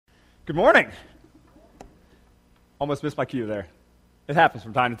Good morning. Almost missed my cue there. It happens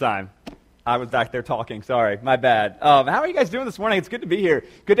from time to time. I was back there talking. Sorry, my bad. How are you guys doing this morning? It's good to be here.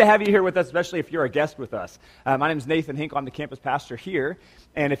 Good to have you here with us, especially if you're a guest with us. My name is Nathan Hinkle. I'm the campus pastor here.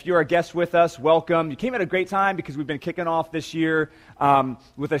 And if you're a guest with us, welcome. You came at a great time because we've been kicking off this year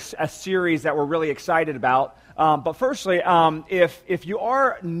with a series that we're really excited about. But firstly, if you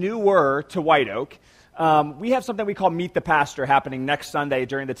are newer to White Oak, we have something we call Meet the Pastor happening next Sunday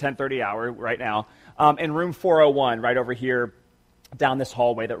during the 10:30 hour right now in room 401 right over here down this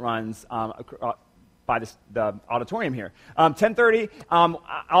hallway that runs by the auditorium here. 10:30,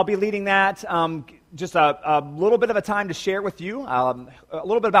 I'll be leading that. Just a little bit of a time to share with you a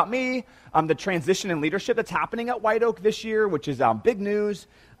little bit about me, the transition in leadership that's happening at White Oak this year, which is big news.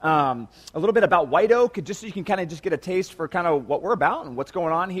 A little bit about White Oak, just so you can kind of just get a taste for kind of what we're about and what's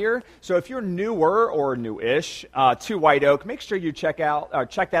going on here. So if you're newer or newish to White Oak, make sure you check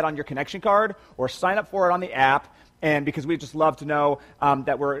that on your connection card or sign up for it on the app. And because we just love to know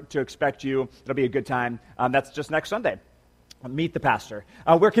that we're to expect you, it'll be a good time. That's just next Sunday. Meet the Pastor.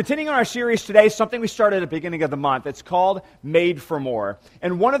 We're continuing our series today, something we started at the beginning of the month. It's called Made for More.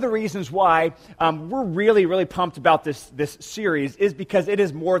 And one of the reasons why we're really, really pumped about this series is because it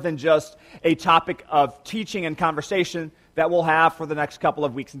is more than just a topic of teaching and conversation that we'll have for the next couple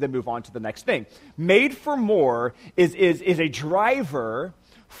of weeks and then move on to the next thing. Made for More is a driver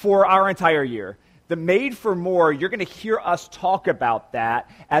for our entire year. The Made for More, you're going to hear us talk about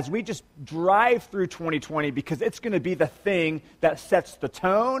that as we just drive through 2020 because it's going to be the thing that sets the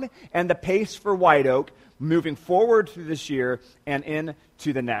tone and the pace for White Oak moving forward through this year and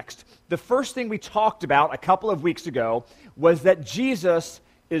into the next. The first thing we talked about a couple of weeks ago was that Jesus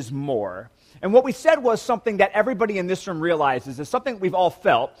is more. And what we said was something that everybody in this room realizes is something we've all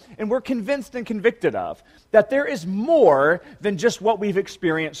felt, and we're convinced and convicted of, that there is more than just what we've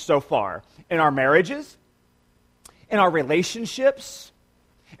experienced so far in our marriages, in our relationships,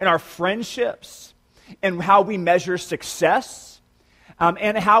 in our friendships, and how we measure success,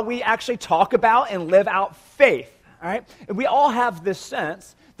 and how we actually talk about and live out faith. All right? And we all have this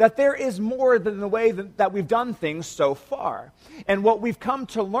sense that there is more than the way that we've done things so far. And what we've come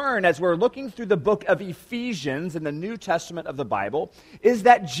to learn as we're looking through the book of Ephesians in the New Testament of the Bible is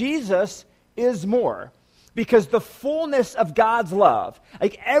that Jesus is more. Because the fullness of God's love,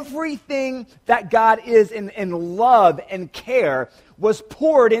 like everything that God is in love and care, was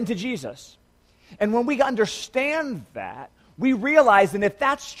poured into Jesus. And when we understand that, we realize that if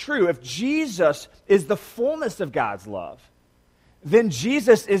that's true, if Jesus is the fullness of God's love, then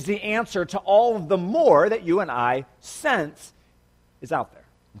Jesus is the answer to all of the more that you and I sense is out there,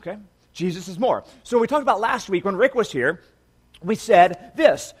 okay? Jesus is more. So we talked about last week when Rick was here, we said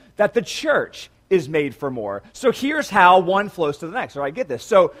this, that the church is made for more. So here's how one flows to the next, all right, get this.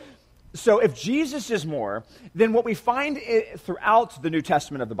 So if Jesus is more, then what we find throughout the New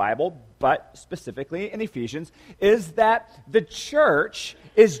Testament of the Bible, but specifically in Ephesians, is that the church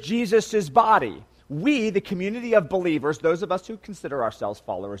is Jesus' body. We, the community of believers, those of us who consider ourselves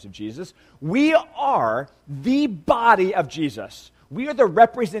followers of Jesus, we are the body of Jesus. We are the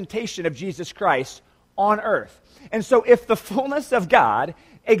representation of Jesus Christ on earth. And so if the fullness of God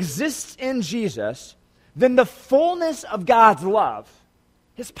exists in Jesus, then the fullness of God's love,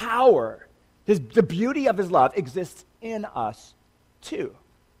 His power, the beauty of His love exists in us too.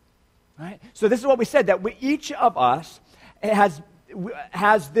 Right? So this is what we said, that each of us has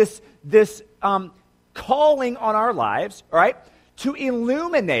this calling on our lives, all right, to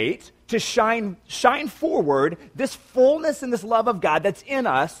illuminate, to shine forward this fullness and this love of God that's in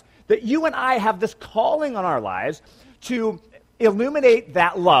us, that you and I have this calling on our lives to illuminate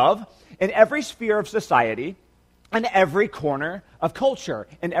that love in every sphere of society and every corner of culture,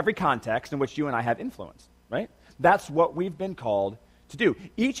 in every context in which you and I have influence, right? That's what we've been called to do.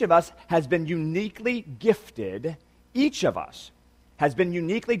 Each of us has been uniquely gifted. Each of us has been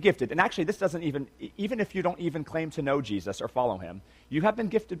uniquely gifted. And actually, this doesn't even if you don't even claim to know Jesus or follow Him, you have been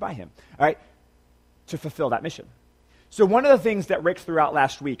gifted by Him, all right, to fulfill that mission. So one of the things that Rick threw out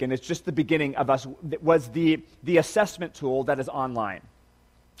last week, and it's just the beginning of us, was the assessment tool that is online.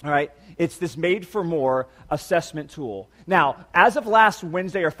 All right, it's this Made for More assessment tool. Now, as of last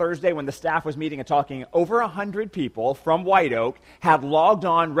Wednesday or Thursday when the staff was meeting and talking, over 100 people from White Oak had logged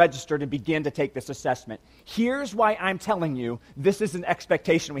on, registered, and began to take this assessment. Here's why I'm telling you this is an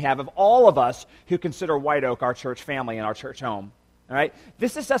expectation we have of all of us who consider White Oak our church family and our church home. All right,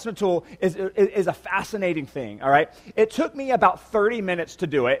 this assessment tool is a fascinating thing, all right? It took me about 30 minutes to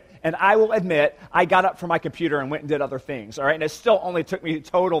do it, and I will admit, I got up from my computer and went and did other things, all right? And it still only took me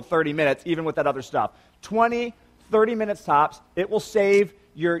total 30 minutes, even with that other stuff. 20, 30 minutes tops. It will save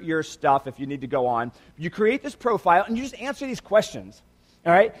your stuff if you need to go on. You create this profile, and you just answer these questions.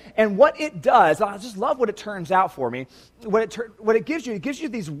 All right? And what it does, I just love what it turns out for me. What it gives you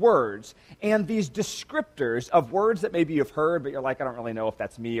these words and these descriptors of words that maybe you've heard, but you're like, I don't really know if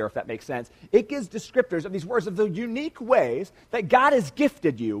that's me or if that makes sense. It gives descriptors of these words of the unique ways that God has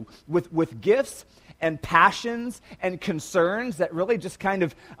gifted you with gifts and passions and concerns that really just kind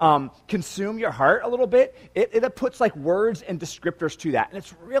of consume your heart a little bit. It puts like words and descriptors to that. And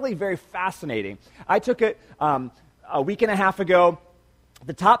it's really very fascinating. I took it a week and a half ago.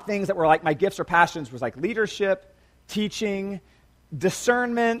 The top things that were like my gifts or passions was like leadership, teaching,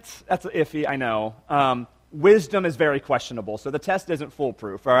 discernment. That's iffy, I know. Wisdom is very questionable, so the test isn't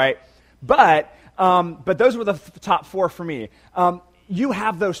foolproof, all right? But those were the top 4 for me. You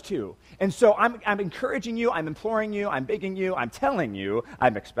have those too. And so I'm encouraging you, I'm imploring you, I'm begging you, I'm telling you,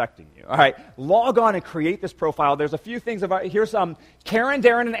 I'm expecting you. All right, log on and create this profile. There's a few things about, here's Karen,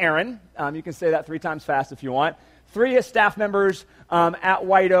 Darren, and Aaron. You can say that 3 times fast if you want. 3 staff members at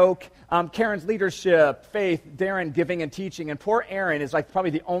White Oak. Karen's leadership, faith, Darren giving and teaching, and poor Aaron is like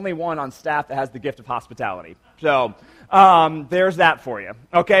probably the only one on staff that has the gift of hospitality. So there's that for you,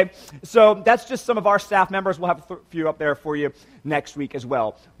 okay? So that's just some of our staff members. We'll have a few up there for you next week as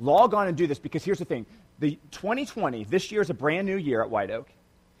well. Log on and do this because here's the thing. The 2020, this year is a brand new year at White Oak,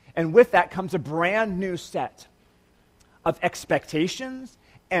 and with that comes a brand new set of expectations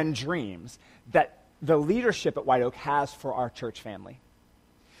and dreams that the leadership at White Oak has for our church family.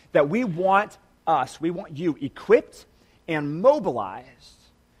 That we want you equipped and mobilized,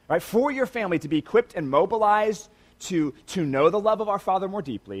 right, for your family to be equipped and mobilized to know the love of our Father more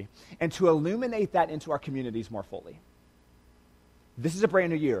deeply and to illuminate that into our communities more fully. This is a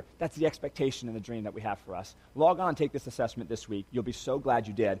brand new year. That's the expectation and the dream that we have for us. Log on and take this assessment this week. You'll be so glad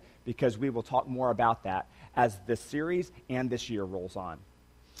you did because we will talk more about that as this series and this year rolls on.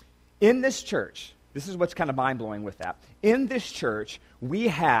 In this church, this is what's kind of mind-blowing with that. In this church, we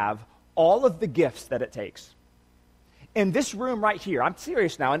have all of the gifts that it takes. In this room right here, I'm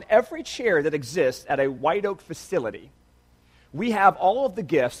serious now, in every chair that exists at a White Oak facility, we have all of the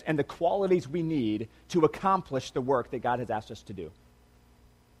gifts and the qualities we need to accomplish the work that God has asked us to do.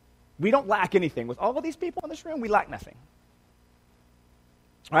 We don't lack anything. With all of these people in this room, we lack nothing.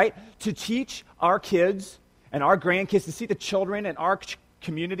 Right? To teach our kids and our grandkids, to see the children in our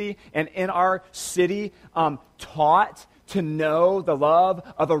community and in our city taught to know the love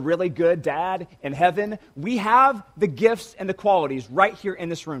of a really good dad in heaven. We have the gifts and the qualities right here in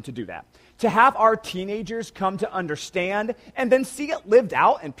this room to do that. To have our teenagers come to understand and then see it lived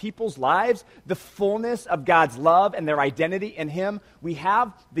out in people's lives, the fullness of God's love and their identity in Him. We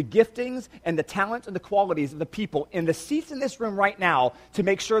have the giftings and the talents and the qualities of the people in the seats in this room right now to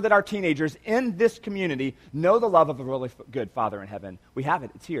make sure that our teenagers in this community know the love of a really good Father in heaven. We have it.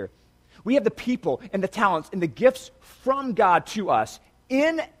 It's here. We have the people and the talents and the gifts from God to us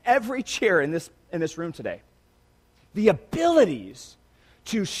in every chair in this room today. The abilities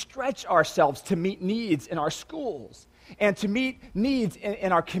to stretch ourselves to meet needs in our schools and to meet needs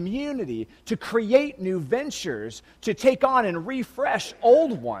in our community, to create new ventures, to take on and refresh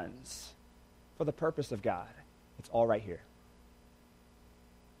old ones for the purpose of God. It's all right here.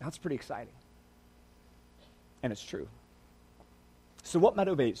 That's pretty exciting. And it's true. So what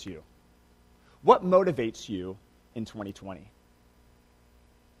motivates you? What motivates you in 2020?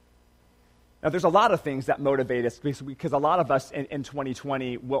 Now, there's a lot of things that motivate us because a lot of us in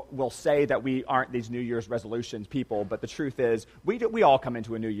 2020 will say that we aren't these New Year's resolutions people, but the truth is we all come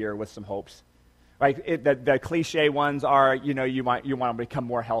into a new year with some hopes. Right? The cliche ones are, you want to become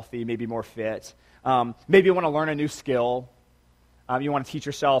more healthy, maybe more fit. Maybe you want to learn a new skill. You want to teach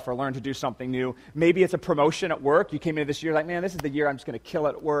yourself or learn to do something new. Maybe it's a promotion at work. You came into this year like, man, this is the year I'm just going to kill it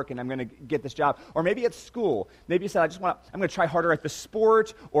at work and I'm going to get this job. Or maybe it's school. Maybe you said, I'm going to try harder at the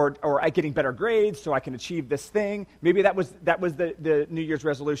sport or at getting better grades so I can achieve this thing. Maybe that was the New Year's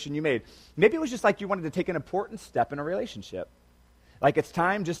resolution you made. Maybe it was just like you wanted to take an important step in a relationship. Like it's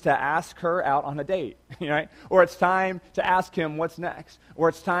time just to ask her out on a date, right? Or it's time to ask him what's next. Or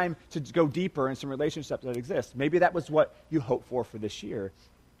it's time to go deeper in some relationships that exist. Maybe that was what you hoped for this year.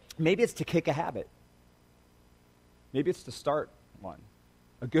 Maybe it's to kick a habit. Maybe it's to start one,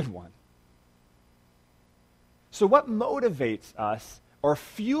 a good one. So what motivates us or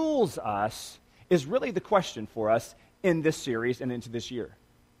fuels us is really the question for us in this series and into this year.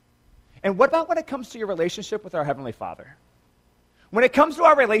 And what about when it comes to your relationship with our Heavenly Father? When it comes to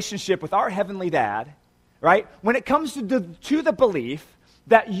our relationship with our Heavenly Dad, right? When it comes to the belief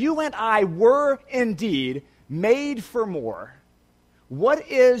that you and I were indeed made for more, what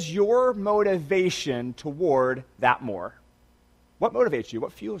is your motivation toward that more? What motivates you?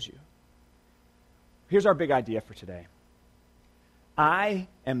 What fuels you? Here's our big idea for today. I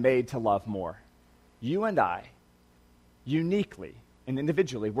am made to love more. You and I, uniquely and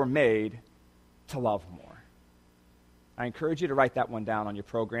individually, were made to love more. I encourage you to write that one down on your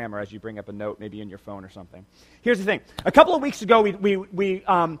program or as you bring up a note, maybe in your phone or something. Here's the thing. A couple of weeks ago, we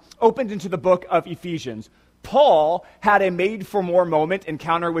opened into the book of Ephesians. Paul had a made-for-more moment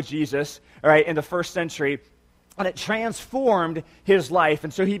encounter with Jesus, all right, in the first century, and it transformed his life.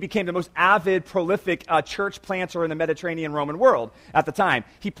 And so he became the most avid, prolific church planter in the Mediterranean Roman world at the time.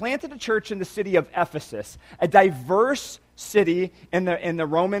 He planted a church in the city of Ephesus, a diverse city in the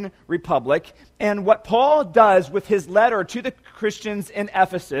Roman Republic. And what Paul does with his letter to the Christians in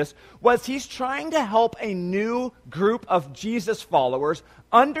Ephesus was he's trying to help a new group of Jesus followers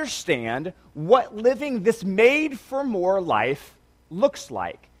understand what living this made-for-more life looks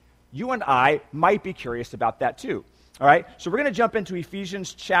like. You and I might be curious about that too. All right, so we're going to jump into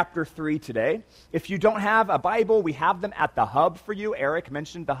Ephesians chapter 3 today. If you don't have a Bible, we have them at the hub for you. Eric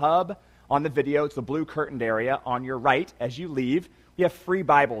mentioned the hub on the video. It's the blue curtained area on your right as you leave. We have free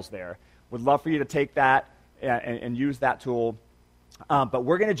Bibles there. Would love for you to take that and use that tool. But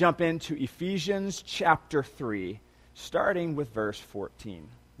we're going to jump into Ephesians chapter 3, starting with verse 14.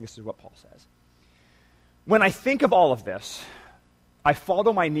 This is what Paul says. When I think of all of this, I fall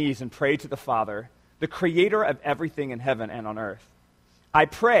to my knees and pray to the Father, the creator of everything in heaven and on earth. I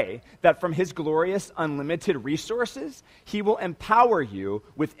pray that from his glorious, unlimited resources, he will empower you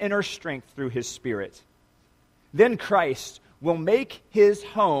with inner strength through his Spirit. Then Christ will make his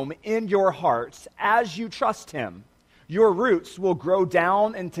home in your hearts as you trust him. Your roots will grow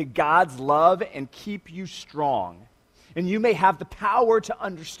down into God's love and keep you strong. And you may have the power to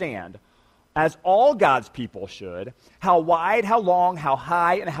understand, as all God's people should, how wide, how long, how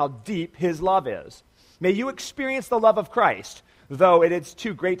high, and how deep his love is. May you experience the love of Christ, though it is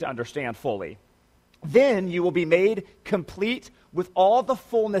too great to understand fully. Then you will be made complete with all the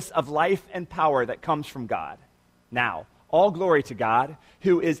fullness of life and power that comes from God. Now, all glory to God,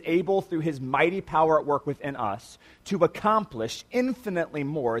 who is able through his mighty power at work within us to accomplish infinitely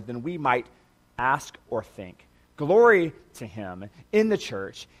more than we might ask or think. Glory to him in the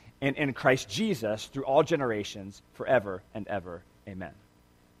church and in Christ Jesus through all generations, forever and ever. Amen.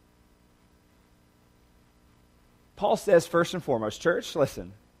 Paul says, first and foremost, church,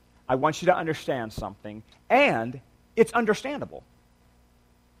 listen, I want you to understand something, and it's understandable.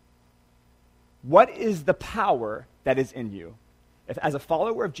 What is the power that is in you? As a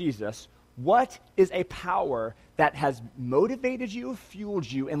follower of Jesus, what is a power that has motivated you,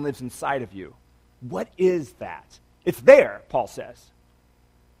 fueled you, and lives inside of you? What is that? It's there, Paul says.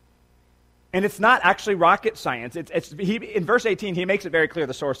 And it's not actually rocket science. In verse 18, he makes it very clear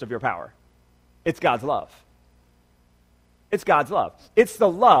the source of your power. It's God's love. It's God's love. It's the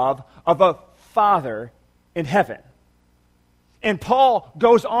love of a Father in heaven. And Paul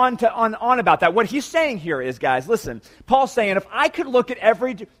goes on about that. What he's saying here is, guys, listen, Paul's saying, if I could look at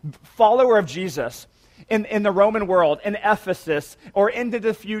every follower of Jesus in the Roman world, in Ephesus, or into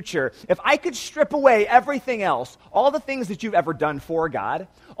the future, if I could strip away everything else, all the things that you've ever done for God,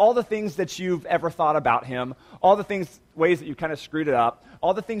 all the things that you've ever thought about him, all the ways that you kind of screwed it up,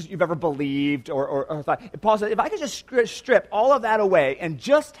 all the things that you've ever believed or thought. Paul said, if I could just strip all of that away and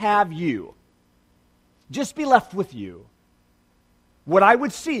just have you, just be left with you, what I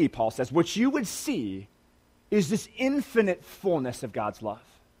would see, Paul says, what you would see is this infinite fullness of God's love.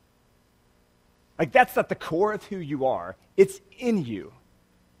 Like, that's at the core of who you are. It's in you.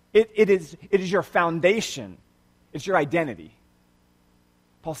 It is your foundation. It's your identity.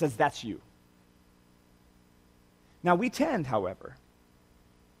 Paul says that's you. Now, we tend, however,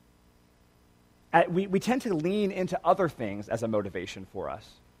 we tend to lean into other things as a motivation for us.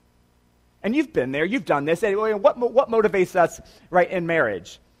 And you've been there. You've done this. What motivates us, right, in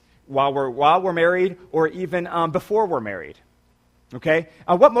marriage? While we're married, or even before we're married. Okay?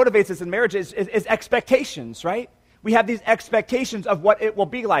 What motivates us in marriage is expectations, right? We have these expectations of what it will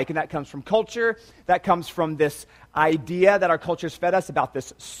be like, and that comes from culture. That comes from this idea that our culture's fed us about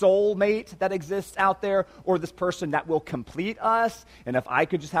this soulmate that exists out there, or this person that will complete us. And if I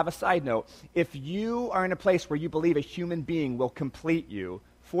could just have a side note, if you are in a place where you believe a human being will complete you,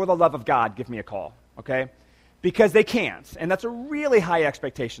 for the love of God, give me a call, okay? Because they can't, and that's a really high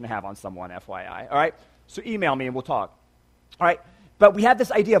expectation to have on someone, FYI, all right? So email me and we'll talk, all right? But we have this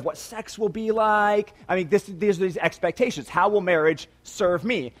idea of what sex will be like. I mean, these are these expectations. How will marriage serve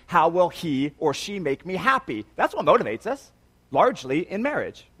me? How will he or she make me happy? That's what motivates us, largely in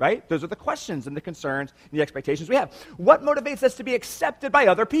marriage, right? Those are the questions and the concerns and the expectations we have. What motivates us to be accepted by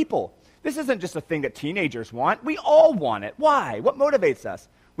other people? This isn't just a thing that teenagers want. We all want it. Why? What motivates us?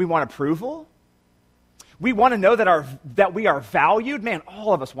 We want approval. We want to know that we are valued. Man,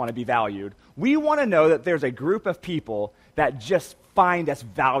 all of us want to be valued. We want to know that there's a group of people that just find us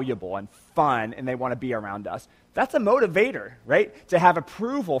valuable and fun, and they want to be around us. That's a motivator, right? To have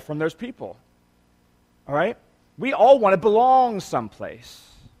approval from those people. All right? We all want to belong someplace.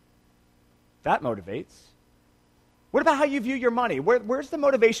 That motivates. What about how you view your money? Where's the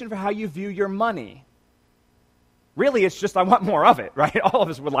motivation for how you view your money? Really, it's just I want more of it, right? All of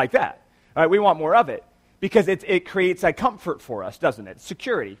us would like that. All right? We want more of it because it creates a comfort for us, doesn't it?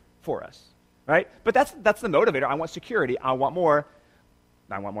 Security for us, right? But that's the motivator. I want security. I want more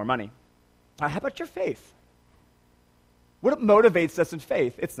money. How about your faith? What motivates us in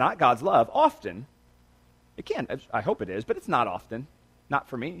faith? It's not God's love. Often. It can. I hope it is, but it's not often. Not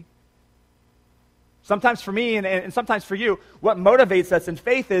for me. Sometimes for me and sometimes for you, what motivates us in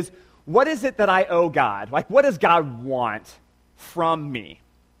faith is, what is it that I owe God? Like, what does God want from me?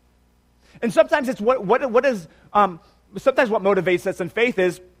 And sometimes it's sometimes what motivates us in faith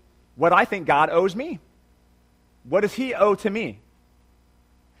is what I think God owes me. What does he owe to me?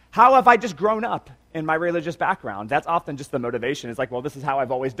 How have I just grown up in my religious background? That's often just the motivation. It's like, well, this is how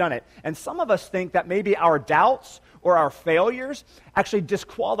I've always done it. And some of us think that maybe our doubts or our failures actually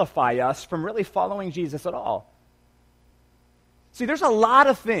disqualify us from really following Jesus at all. See, there's a lot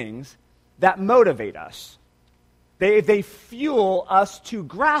of things that motivate us. They fuel us to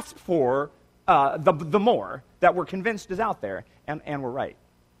grasp for the more that we're convinced is out there, and we're right.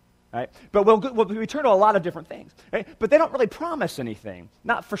 Right? But we turn to a lot of different things. Right? But they don't really promise anything,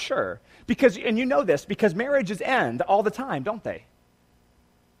 not for sure. And you know this, because marriages end all the time, don't they?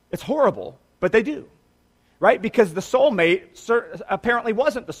 It's horrible, but they do. Right? Because the soulmate apparently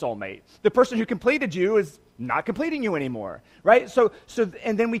wasn't the soulmate. The person who completed you is not completing you anymore. Right?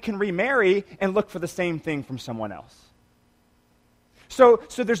 And then we can remarry and look for the same thing from someone else. So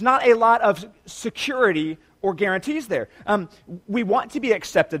there's not a lot of security or guarantees there. We want to be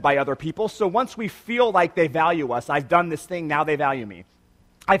accepted by other people, so once we feel like they value us, I've done this thing, now they value me.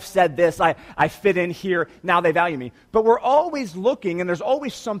 I've said this, I fit in here, now they value me. But we're always looking, and there's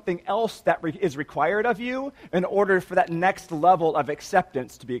always something else that is required of you in order for that next level of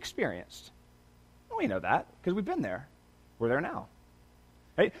acceptance to be experienced. We know that, because we've been there. We're there now.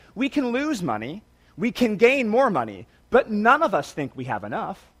 Right? We can lose money, we can gain more money, but none of us think we have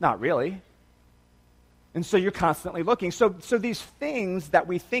enough. Not really. And so you're constantly looking. So these things that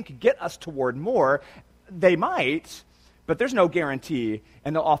we think get us toward more, they might, but there's no guarantee,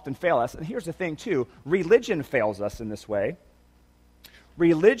 and they'll often fail us. And here's the thing, too. Religion fails us in this way.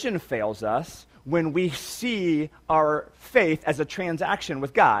 Religion fails us when we see our faith as a transaction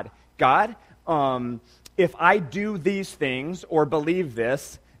with God. God, if I do these things or believe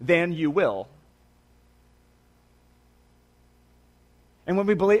this, then you will. And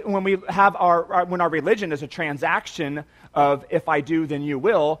when our religion is a transaction of if I do, then you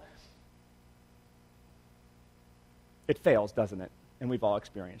will, it fails, doesn't it? And we've all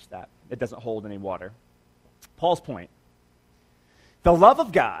experienced that. It doesn't hold any water. Paul's point. The love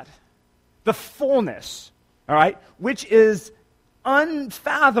of God, the fullness, all right, which is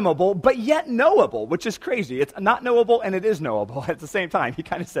unfathomable, but yet knowable, which is crazy. It's not knowable and it is knowable at the same time. He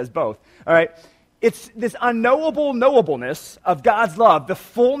kind of says both, all right? It's this unknowable knowableness of God's love, the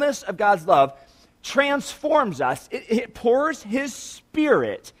fullness of God's love, transforms us. It pours his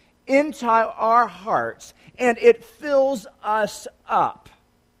Spirit into our hearts, and it fills us up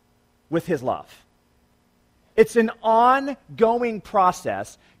with his love. It's an ongoing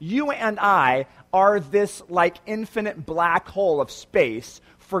process. You and I are this like infinite black hole of space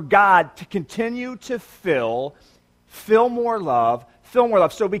for God to continue to fill more love,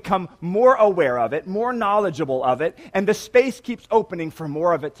 so become more aware of it, more knowledgeable of it, and the space keeps opening for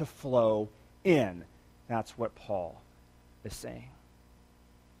more of it to flow in. That's what Paul is saying.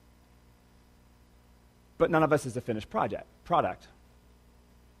 But none of us is a finished product.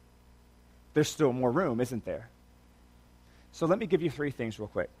 There's still more room, isn't there? So let me give you 3 things real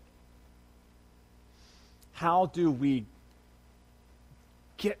quick. How do we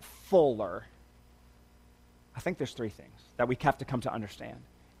get fuller? I think there's 3 things that we have to come to understand.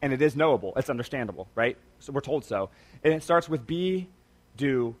 And it is knowable. It's understandable, right? So we're told so. And it starts with be,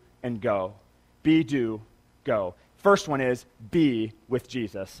 do, and go. Be, do, go. First one is be with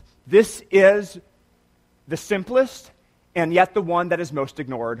Jesus. This is the simplest and yet the one that is most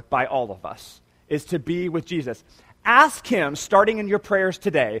ignored by all of us, is to be with Jesus. Ask him, starting in your prayers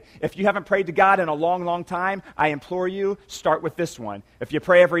today. If you haven't prayed to God in a long, long time, I implore you, start with this one. If you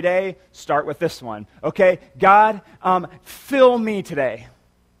pray every day, start with this one. Okay? God, fill me today.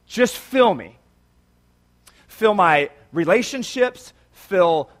 Just fill me. Fill my relationships,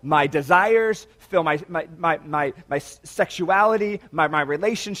 fill my desires, fill my sexuality, my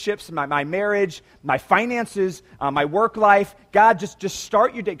relationships, my marriage, my finances, my work life. God, just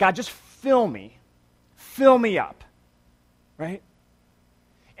start your day. God, just fill me. Fill me up, right?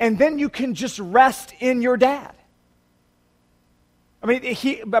 And then you can just rest in your dad. I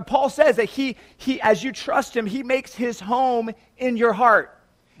mean, but Paul says that he, as you trust him, he makes his home in your heart.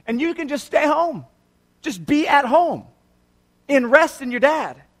 And you can just stay home. Just be at home. Rest in your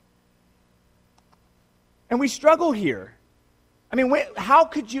dad. And we struggle here. I mean, how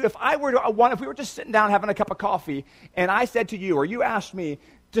could you, if we were just sitting down having a cup of coffee, and I said to you, or you asked me,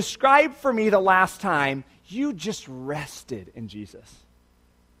 describe for me the last time you just rested in Jesus.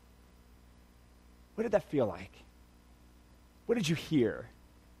 What did that feel like? What did you hear?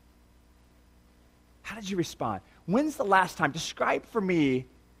 How did you respond? When's the last time? Describe for me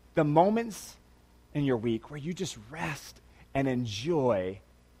the moments in your week where you just rest and enjoy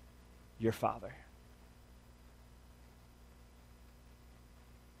your Father.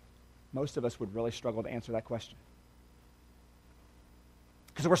 Most of us would really struggle to answer that question.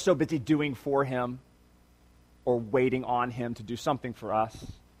 Because we're so busy doing for him or waiting on him to do something for us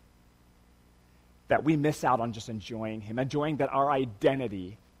that we miss out on just enjoying him, enjoying that our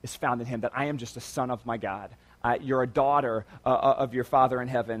identity is found in him, that I am just a son of my God. You're a daughter of your Father in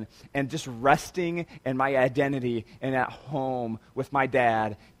heaven, and just resting in my identity and at home with my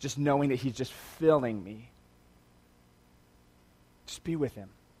dad, just knowing that he's just filling me. Just be with him.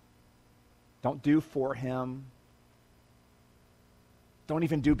 Don't do for him. Don't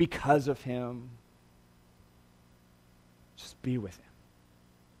even do because of him. Just be with him.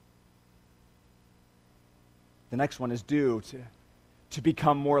 The next one is do to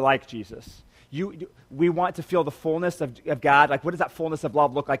become more like Jesus. We want to feel the fullness of God. Like, what does that fullness of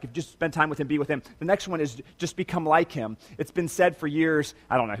love look like if you just spend time with him, be with him? The next one is just become like him. It's been said for years,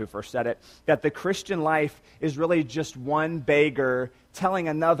 I don't know who first said it, that the Christian life is really just one beggar telling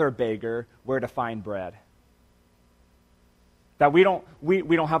another beggar where to find bread. That we don't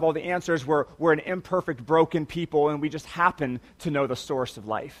have all the answers. We're an imperfect, broken people, and we just happen to know the source of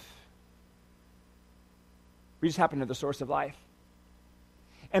life. We just happen to know the source of life.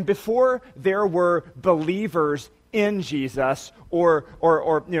 And before there were believers in Jesus, or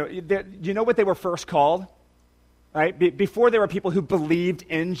you know what they were first called? Right? Before there were people who believed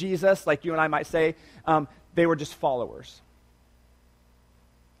in Jesus, like you and I might say, they were just followers.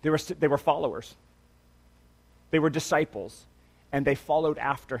 They were followers. They were disciples. And they followed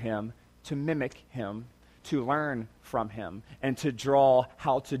after him to mimic him, to learn from him, and to draw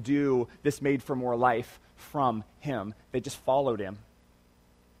how to do this made for more life from him. They just followed him.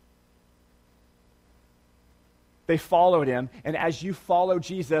 They followed him, and as you follow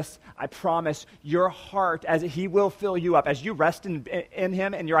Jesus, I promise your heart, as he will fill you up. As you rest in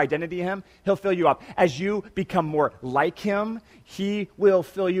him and your identity in him, he'll fill you up. As you become more like him, he will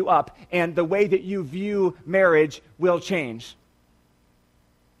fill you up, and the way that you view marriage will change.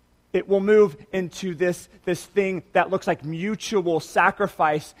 It will move into this thing that looks like mutual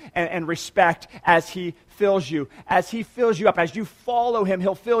sacrifice and respect as he fills you. As he fills you up, as you follow him,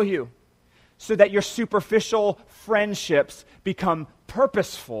 he'll fill you. So that your superficial friendships become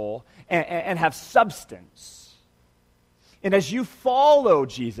purposeful and have substance. And as you follow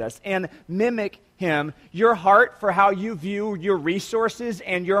Jesus and mimic him, your heart for how you view your resources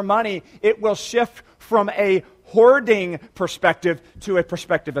and your money, it will shift from a hoarding perspective to a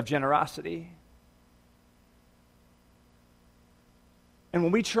perspective of generosity. And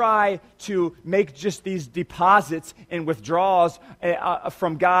when we try to make just these deposits and withdrawals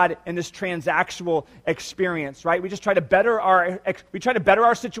from God in this transactional experience, right? We just try to better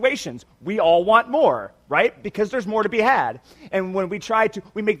our situations. We all want more, right? Because there's more to be had. And when we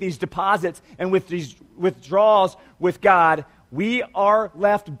make these deposits and with these withdrawals with God, we are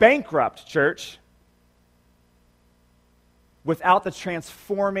left bankrupt, church, without the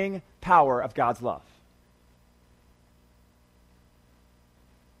transforming power of God's love.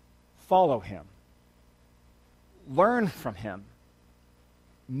 Follow him. Learn from him.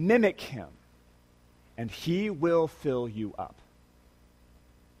 Mimic him. And he will fill you up.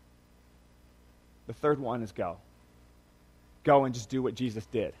 The third one is go. Go and just do what Jesus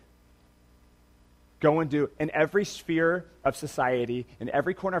did. Go and do in every sphere of society, in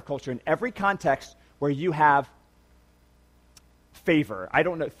every corner of culture, in every context where you have favor. I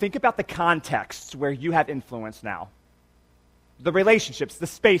don't know. Think about the contexts where you have influence now. The relationships, the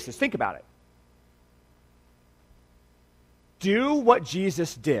spaces. Think about it. Do what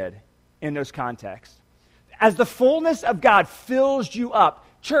Jesus did in those contexts. As the fullness of God fills you up,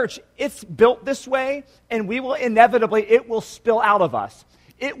 church, it's built this way, and it will spill out of us.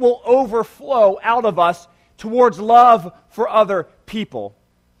 It will overflow out of us towards love for other people.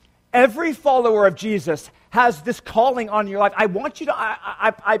 Every follower of Jesus has this calling on your life. I want you to,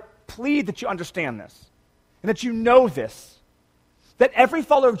 I plead that you understand this, and that you know this, that every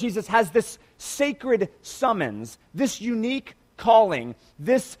follower of Jesus has this sacred summons, this unique calling,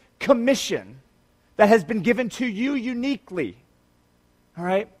 this commission that has been given to you uniquely. All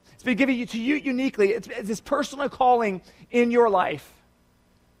right? It's been given to you uniquely. It's this personal calling in your life.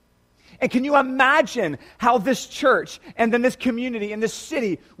 And can you imagine how this church and then this community and this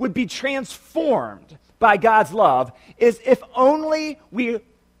city would be transformed by God's love is if only we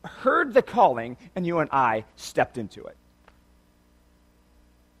heard the calling and you and I stepped into it.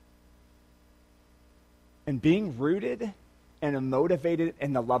 And being rooted and motivated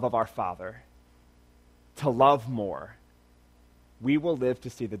in the love of our Father to love more, we will live to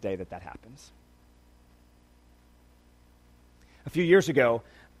see the day that happens. A few years ago,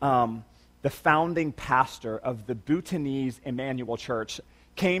 the founding pastor of the Bhutanese Emmanuel Church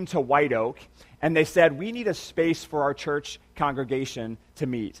came to White Oak, and they said, we need a space for our church congregation to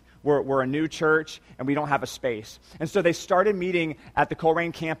meet. We're a new church, and we don't have a space. And so they started meeting at the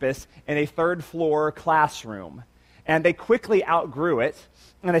Coleraine campus in a third-floor classroom. And they quickly outgrew it,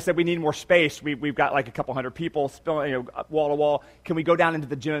 and they said, we need more space. We've got like a couple hundred people spilling, wall to wall. Can we go down into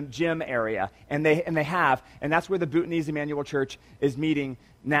the gym area? And they have, and that's where the Bhutanese Emmanuel Church is meeting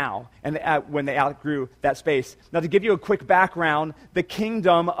now, and when they outgrew that space. Now, to give you a quick background, the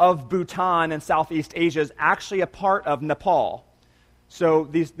kingdom of Bhutan in Southeast Asia is actually a part of Nepal. So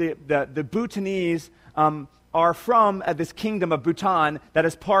the Bhutanese are from this kingdom of Bhutan that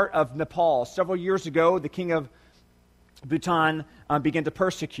is part of Nepal. Several years ago, the king of Bhutan began to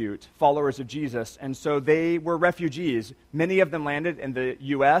persecute followers of Jesus, and so they were refugees. Many of them landed in the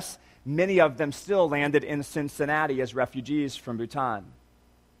U.S. Many of them still landed in Cincinnati as refugees from Bhutan.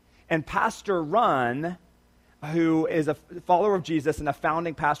 And Pastor Run, who is a follower of Jesus and a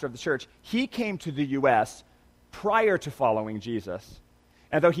founding pastor of the church, he came to the U.S. prior to following Jesus.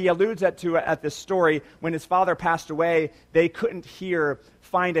 And though he alludes at this story, when his father passed away, they couldn't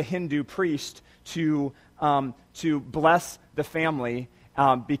find a Hindu priest to bless the family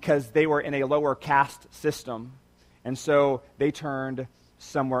because they were in a lower caste system. And so they turned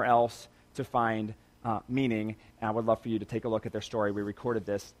somewhere else to find meaning. And I would love for you to take a look at their story. We recorded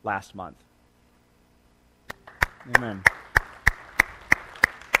this last month. Amen.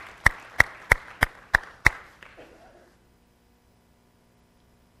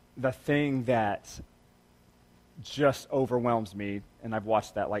 The thing that just overwhelms me, and I've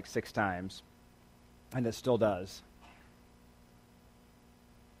watched that like 6 times, and it still does,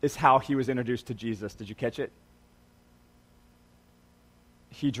 is how he was introduced to Jesus. Did you catch it?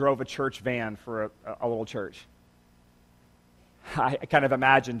 He drove a church van for a little church. I kind of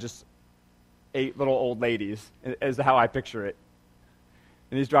imagine just 8 little old ladies, is how I picture it.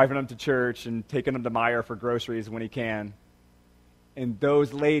 And he's driving them to church and taking them to Meijer for groceries when he can. And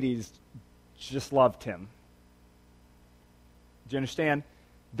those ladies just loved him. Do you understand?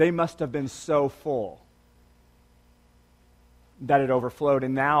 They must have been so full that it overflowed.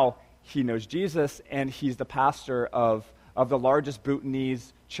 And now he knows Jesus, and he's the pastor of the largest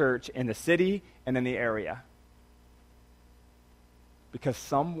Bhutanese church in the city and in the area. Because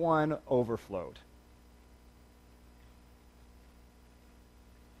someone overflowed.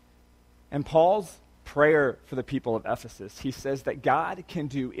 And Paul's prayer for the people of Ephesus, he says that God can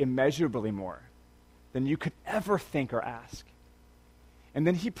do immeasurably more than you could ever think or ask. And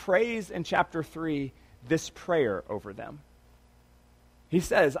then he prays in chapter 3 this prayer over them. He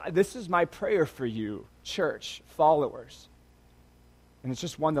says, this is my prayer for you, church, followers. And it's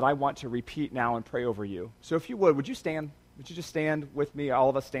just one that I want to repeat now and pray over you. So if you would you stand? Would you just stand with me? All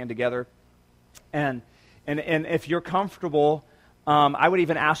of us stand together. And if you're comfortable, I would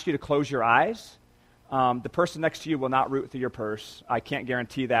even ask you to close your eyes. The person next to you will not root through your purse. I can't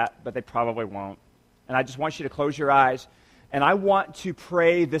guarantee that, but they probably won't. And I just want you to close your eyes. And I want to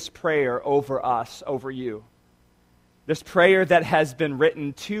pray this prayer over us, over you. This prayer that has been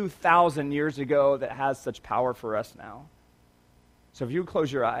written 2,000 years ago that has such power for us now. So if you would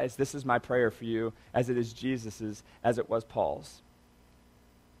close your eyes, this is my prayer for you, as it is Jesus's, as it was Paul's.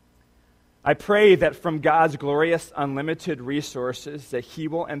 I pray that from God's glorious, unlimited resources, that he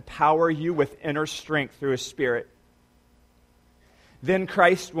will empower you with inner strength through his Spirit. Then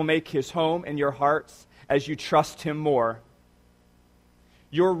Christ will make his home in your hearts as you trust him more.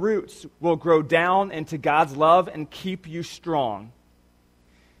 Your roots will grow down into God's love and keep you strong.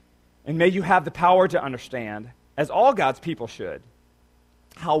 And may you have the power to understand, as all God's people should,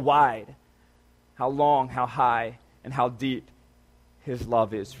 how wide, how long, how high, and how deep his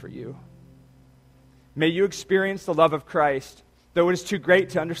love is for you. May you experience the love of Christ, though it is too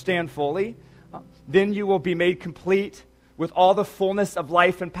great to understand fully. Then you will be made complete with all the fullness of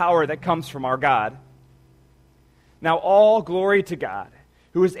life and power that comes from our God. Now all glory to God,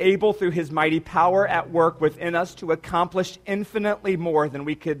 who is able through his mighty power at work within us to accomplish infinitely more than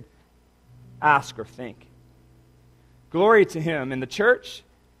we could ask or think. Glory to him in the church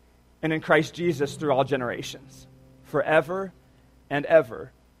and in Christ Jesus through all generations, forever and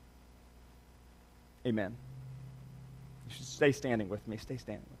ever. Amen. You should stay standing with me. Stay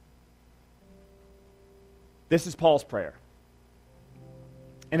standing with me. This is Paul's prayer.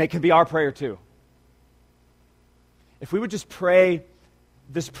 And it can be our prayer too. If we would just pray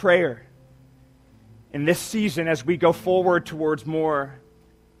this prayer in this season as we go forward towards more,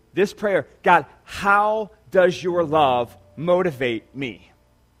 this prayer, God, how does your love motivate me?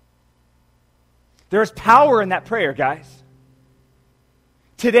 There's power in that prayer, guys.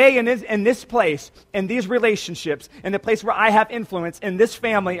 Today, in this place, in these relationships, in the place where I have influence, in this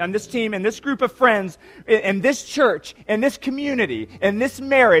family, on this team, in this group of friends, in this church, in this community, in this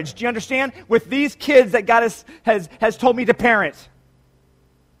marriage, do you understand? With these kids that God has told me to parent.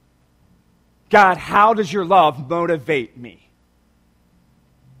 God, how does your love motivate me?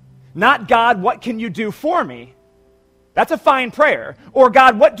 Not, God, what can you do for me? That's a fine prayer. Or,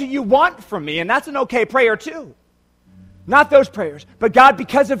 God, what do you want from me? And that's an okay prayer too. Not those prayers, but God,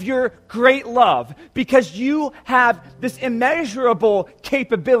 because of your great love, because you have this immeasurable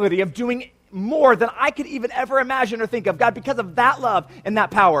capability of doing more than I could even ever imagine or think of, God, because of that love and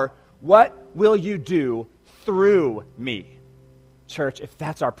that power, what will you do through me? Church, if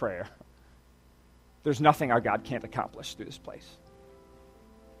that's our prayer, there's nothing our God can't accomplish through this place.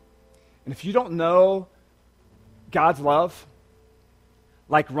 And if you don't know God's love,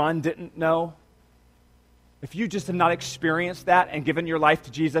 like Ron didn't know, if you just have not experienced that and given your life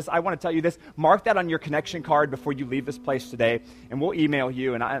to Jesus, I want to tell you this. Mark that on your connection card before you leave this place today, and we'll email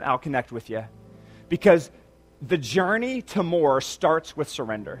you, and I'll connect with you. Because the journey to more starts with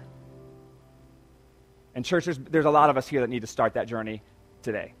surrender. And church, there's a lot of us here that need to start that journey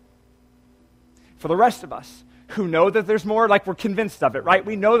today. For the rest of us who know that there's more, like we're convinced of it, right?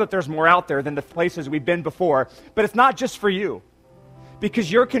 We know that there's more out there than the places we've been before, but it's not just for you.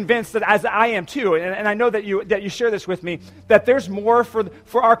 Because you're convinced that, as I am too, and I know that you share this with me, that there's more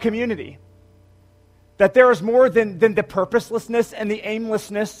for our community. That there is more than the purposelessness and the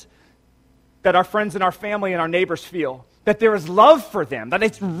aimlessness that our friends and our family and our neighbors feel. That there is love for them, that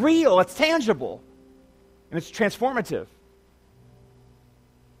it's real, it's tangible, and it's transformative.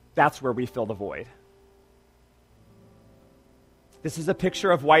 That's where we fill the void. This is a picture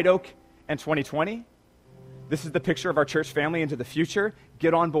of White Oak and 2020. This is the picture of our church family into the future.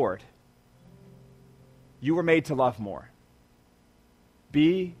 Get on board. You were made to love more.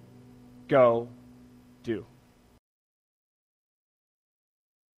 Be, go, do.